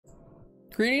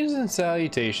Greetings and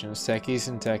salutations, techies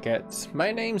and techettes.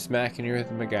 My name's Mac and you're with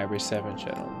the MacGyver7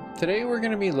 channel. Today we're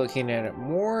going to be looking at a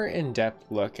more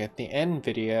in-depth look at the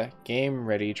Nvidia Game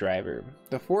Ready driver.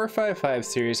 The 455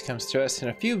 series comes to us in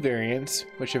a few variants,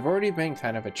 which have already been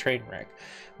kind of a train wreck.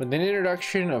 With an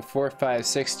introduction of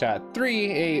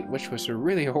 456.38, which was a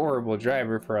really horrible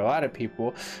driver for a lot of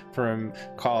people, from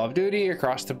Call of Duty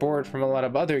across the board from a lot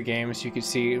of other games, you can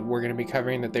see we're going to be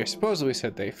covering that they supposedly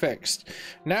said they fixed.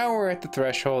 Now we're at the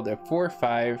threshold of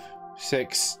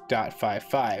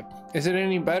 456.55. Is it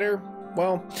any better?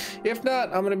 Well, if not,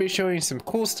 I'm going to be showing some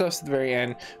cool stuff at the very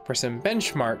end for some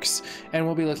benchmarks, and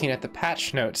we'll be looking at the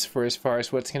patch notes for as far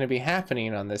as what's going to be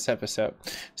happening on this episode.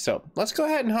 So let's go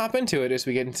ahead and hop into it as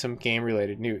we get into some game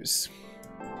related news.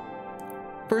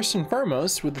 First and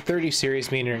foremost, with the 30 series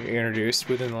being introduced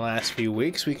within the last few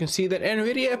weeks, we can see that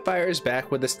Nvidia fires back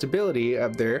with the stability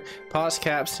of their pause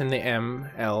caps and the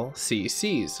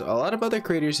MLCCs. A lot of other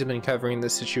creators have been covering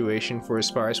this situation for as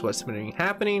far as what's been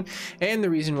happening and the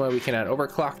reason why we cannot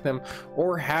overclock them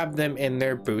or have them in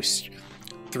their boost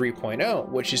 3.0,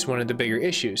 which is one of the bigger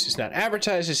issues. It's not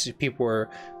advertised as if people are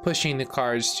pushing the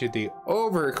cards to the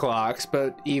overclocks,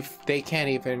 but if they can't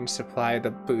even supply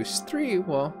the boost 3,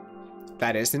 well,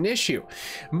 that is an issue.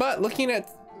 But looking at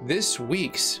this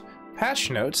week's patch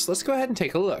notes, let's go ahead and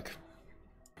take a look.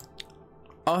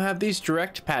 I'll have these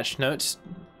direct patch notes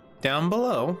down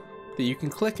below that you can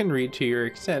click and read to your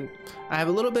extent. I have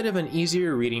a little bit of an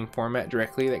easier reading format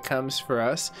directly that comes for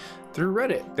us through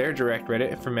Reddit, their direct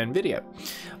Reddit from Nvidia.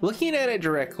 Looking at it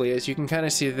directly, as you can kind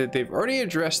of see that they've already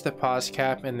addressed the pause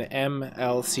cap and the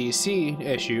MLCC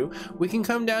issue, we can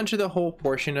come down to the whole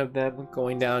portion of them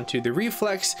going down to the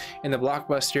reflex and the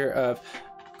blockbuster of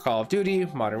Call of Duty,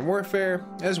 Modern Warfare,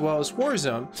 as well as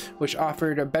Warzone, which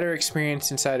offered a better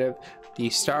experience inside of the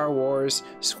Star Wars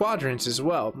Squadrons as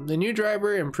well. The new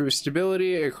driver improves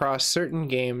stability across certain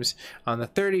games on the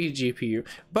 30 GPU,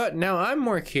 but now I'm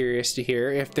more curious to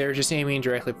hear if they're just aiming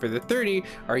directly for the 30.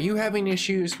 Are you having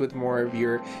issues with more of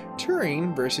your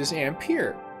Turing versus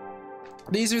Ampere?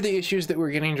 These are the issues that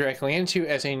we're getting directly into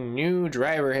as a new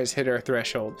driver has hit our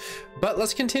threshold, but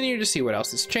let's continue to see what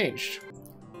else has changed.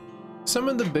 Some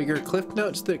of the bigger cliff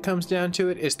notes that comes down to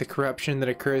it is the corruption that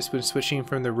occurs when switching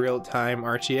from the real-time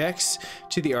RTX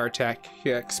to the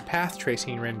RTX path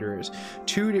tracing renderers.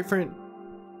 Two different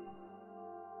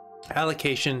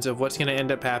allocations of what's going to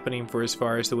end up happening for as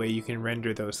far as the way you can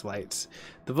render those lights.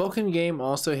 The Vulkan game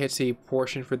also hits a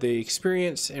portion for the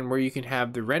experience and where you can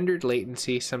have the rendered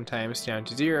latency sometimes down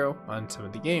to 0 on some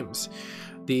of the games.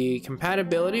 The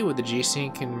compatibility with the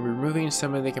G-Sync and removing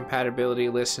some of the compatibility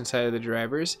lists inside of the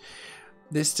drivers.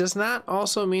 This does not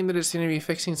also mean that it's going to be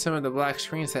fixing some of the black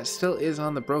screens that still is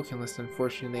on the broken list.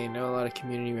 Unfortunately, I know a lot of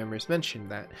community members mentioned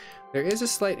that. There is a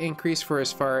slight increase for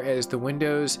as far as the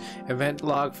Windows event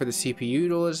log for the CPU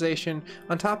utilization,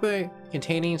 on top of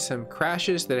containing some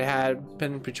crashes that had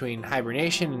been between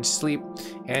hibernation and sleep,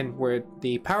 and where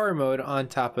the power mode on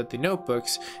top of the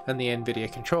notebooks and the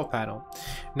Nvidia control panel.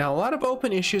 Now, a lot of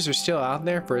open issues are still out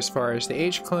there for as far as the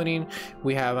age cloning.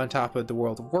 We have on top of the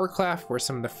World of Warcraft, where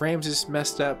some of the frames is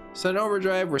messed up, Sun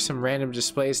Overdrive, where some random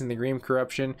displays in the green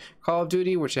corruption, Call of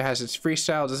Duty, which it has its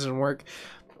freestyle, doesn't work,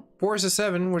 Forza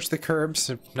 7, which the curbs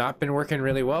have not been working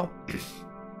really well,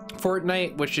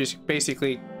 Fortnite, which is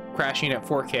basically crashing at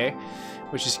 4K,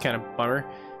 which is kind of a bummer.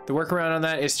 The workaround on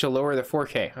that is to lower the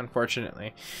 4K,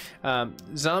 unfortunately.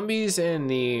 Zombies and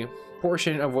the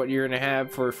portion of what you're going to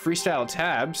have for freestyle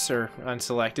tabs are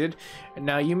unselected.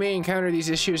 Now, you may encounter these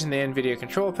issues in the Nvidia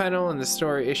control panel, and the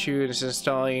store issue is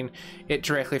installing it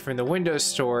directly from the Windows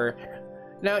Store.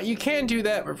 Now, you can do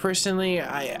that, but personally,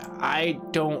 I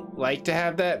don't like to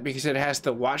have that because it has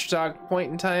the watchdog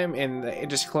point in time and it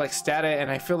just collects data,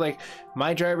 and I feel like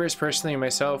my drivers, personally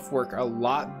myself, work a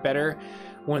lot better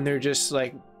when they're just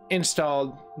like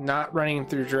installed, not running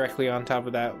through directly on top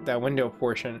of that window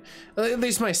portion. At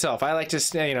least myself, I like to,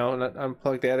 you know,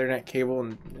 unplug the Ethernet cable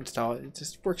and install it. It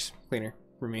just works cleaner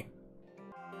for me.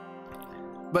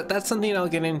 But that's something I'll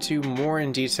get into more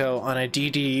in detail on a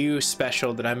DDU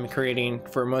special that I'm creating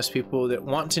for most people that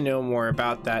want to know more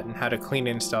about that and how to clean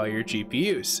install your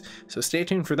GPUs. So stay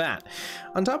tuned for that.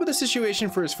 On top of the situation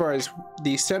for as far as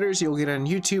the stutters, you'll get on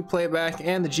YouTube playback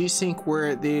and the G-Sync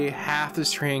where the half the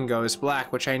screen goes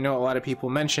black, which I know a lot of people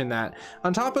mention that.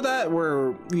 On top of that,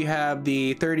 where we have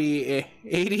the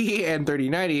 3080 and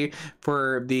 3090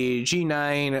 for the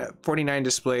G9 49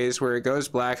 displays where it goes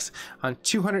blacks on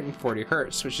 240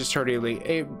 Hertz, which is totally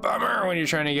a bummer when you're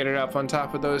trying to get it up on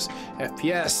top of those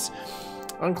FPS.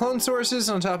 On clone sources,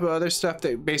 on top of other stuff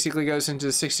that basically goes into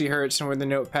the 60 hertz and with the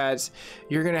notepads,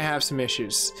 you're gonna have some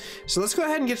issues. So let's go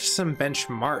ahead and get to some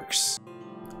benchmarks.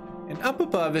 And up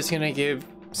above is gonna give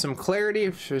some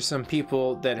clarity for some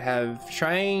people that have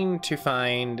trying to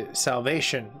find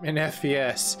salvation in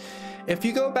FPS. If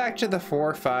you go back to the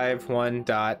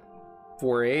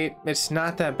 451.48, it's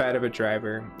not that bad of a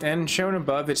driver, and shown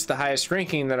above it's the highest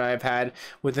ranking that I've had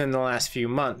within the last few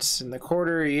months. In the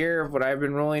quarter, a year of what I've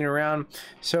been rolling around,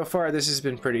 so far this has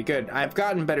been pretty good. I've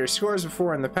gotten better scores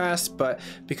before in the past, but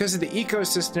because of the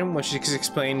ecosystem, which is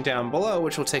explained down below,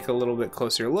 which we'll take a little bit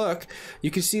closer look, you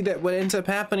can see that what ends up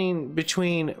happening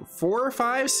between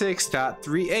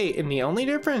 456.38, and the only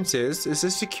difference is a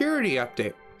security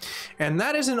update. And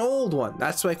that is an old one.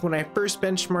 That's like when I first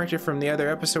benchmarked it from the other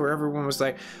episode where everyone was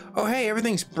like, oh hey,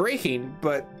 everything's breaking,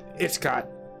 but it's got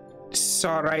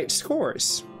alright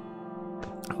scores.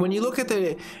 When you look at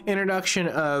the introduction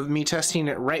of me testing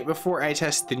it right before I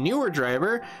test the newer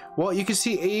driver, well, you can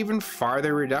see an even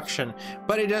farther reduction,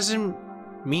 but it doesn't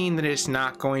mean that it's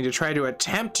not going to try to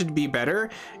attempt to be better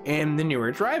in the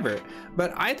newer driver.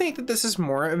 But I think that this is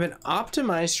more of an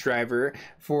optimized driver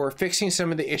for fixing some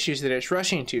of the issues that it's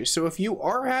rushing to. So if you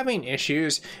are having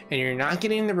issues and you're not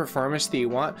getting the performance that you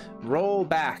want, roll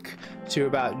back to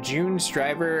about June's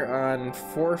driver on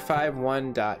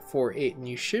 451.48 and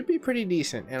you should be pretty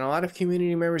decent. And a lot of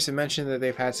community members have mentioned that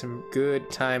they've had some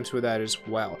good times with that as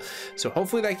well. So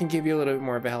hopefully that can give you a little bit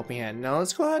more of a helping hand. Now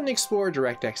let's go ahead and explore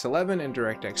DirectX 11 and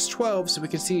DirectX 12 so we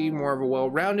can see more of a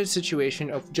well-rounded situation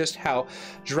of just how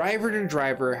driver to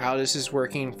driver, how this is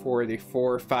working for the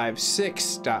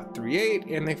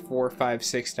 456.38 and the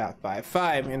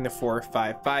 456.55 in the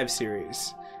 455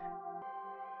 series.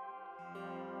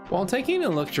 While taking a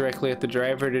look directly at the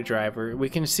driver to driver, we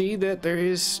can see that there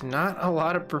is not a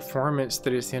lot of performance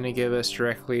that is going to give us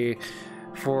directly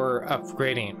for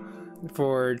upgrading.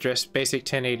 For just basic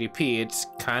 1080p, it's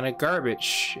kind of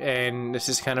garbage, and this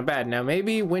is kind of bad. Now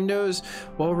maybe Windows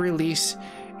will release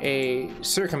a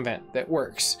circumvent that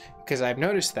works, because I've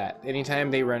noticed that anytime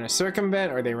they run a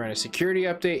circumvent or they run a security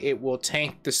update, it will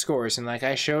tank the scores. And like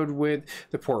I showed with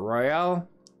the Port Royale,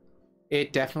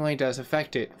 it definitely does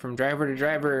affect it. From driver to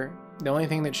driver, the only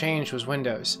thing that changed was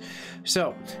Windows.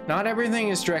 So not everything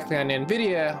is directly on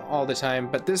Nvidia all the time,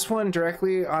 but this one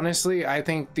directly, honestly, I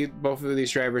think both of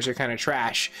these drivers are kind of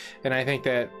trash, and I think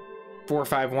that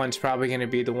 451 is probably going to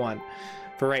be the one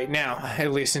for right now,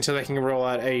 at least until they can roll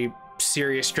out a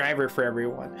serious driver for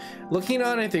everyone. Looking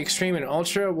on at the Extreme and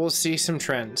Ultra, we'll see some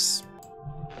trends,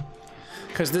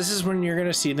 because this is when you're going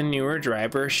to see the newer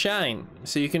driver shine.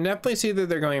 So you can definitely see that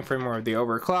they're going for more of the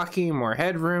overclocking, more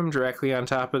headroom directly on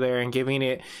top of there, and giving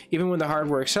it, even with the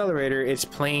hardware accelerator, it's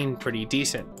playing pretty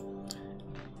decent.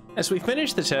 As we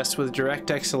finish the test with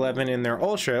DirectX 11 in their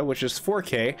Ultra, which is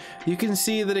 4K, you can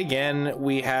see that again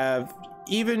we have,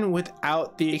 even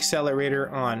without the accelerator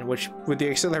on, which with the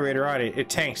accelerator on it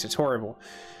tanks, it's horrible.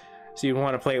 So you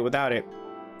want to play it without it.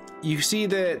 You see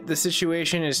that the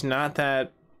situation is not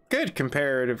that good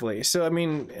comparatively. So I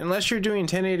mean, unless you're doing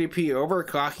 1080p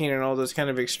overclocking and all those kind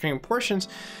of extreme portions,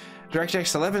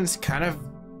 DirectX 11's kind of,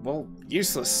 well,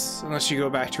 useless unless you go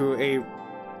back to a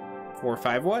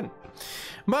 451.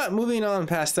 But moving on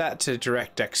past that to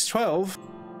DirectX 12,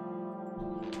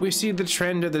 we see the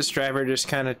trend of this driver just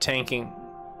kind of tanking.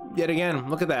 Yet again,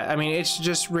 look at that. I mean, it's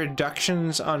just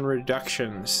reductions on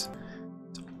reductions.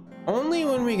 Only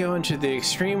when we go into the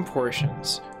extreme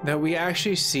portions that we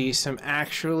actually see some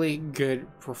actually good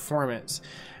performance.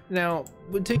 Now,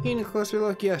 with taking a closer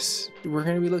look, yes, we're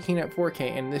going to be looking at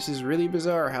 4K, and this is really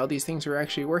bizarre how these things are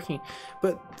actually working.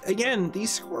 But again,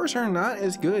 these scores are not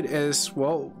as good as,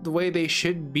 well, the way they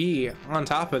should be on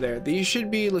top of there. These should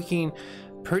be looking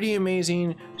pretty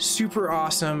amazing, super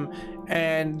awesome,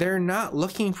 and they're not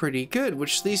looking pretty good,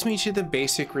 which leads me to the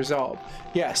basic result.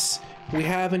 Yes, we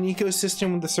have an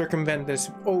ecosystem with the circumvent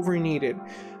that's over needed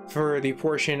for the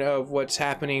portion of what's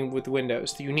happening with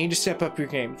Windows. You need to step up your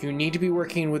game. You need to be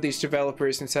working with these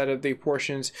developers inside of the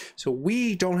portions so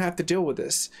we don't have to deal with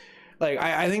this. Like,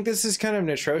 I think this is kind of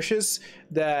atrocious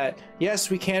that, yes,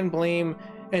 we can blame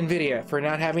Nvidia for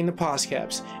not having the pause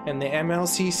caps and the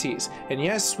MLCCs, and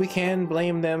yes, we can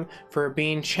blame them for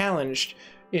being challenged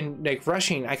in like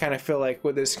rushing. I kind of feel like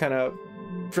with this kind of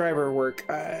driver work,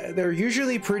 they're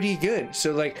usually pretty good.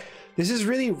 So like, this is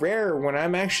really rare when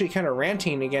I'm actually kind of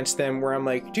ranting against them, where I'm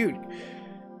like, dude,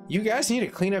 you guys need to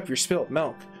clean up your spilt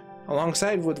milk,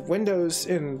 alongside with Windows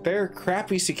and their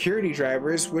crappy security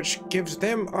drivers, which gives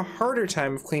them a harder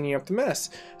time of cleaning up the mess.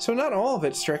 So not all of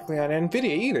it's directly on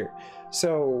Nvidia either.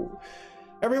 So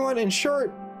everyone, in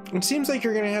short, it seems like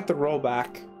you're gonna have to roll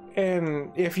back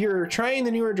And if you're trying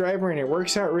the newer driver and it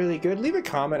works out really good, leave a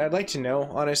comment. I'd like to know,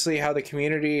 honestly, how the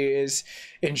community is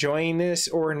enjoying this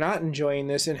or not enjoying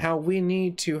this, and how we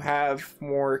need to have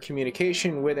more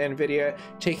communication with Nvidia,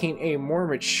 taking a more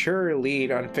mature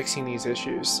lead on fixing these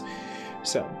issues.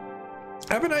 So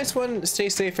have a nice one. Stay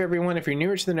safe, everyone. If you're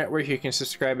newer to the network, you can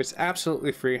subscribe. It's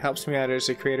absolutely free. Helps me out as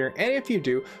a creator. And if you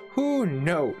do, who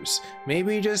knows?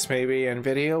 Maybe, just maybe,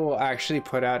 Nvidia will actually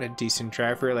put out a decent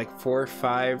driver like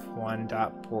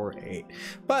 451.48.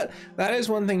 But that is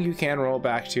one thing you can roll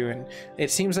back to, and it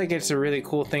seems like it's a really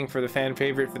cool thing for the fan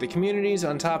favorite for the communities,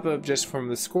 on top of just from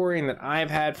the scoring that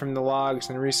I've had from the logs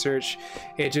and research.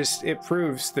 It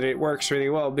proves that it works really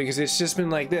well, because it's just been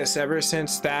like this ever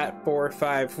since that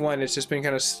 451. It's just been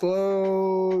kind of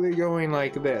slowly going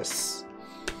like this.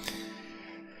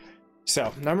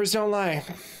 So numbers don't lie,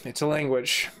 it's a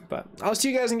language. But I'll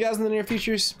see you guys and gals in the near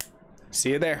futures.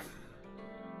 See you there.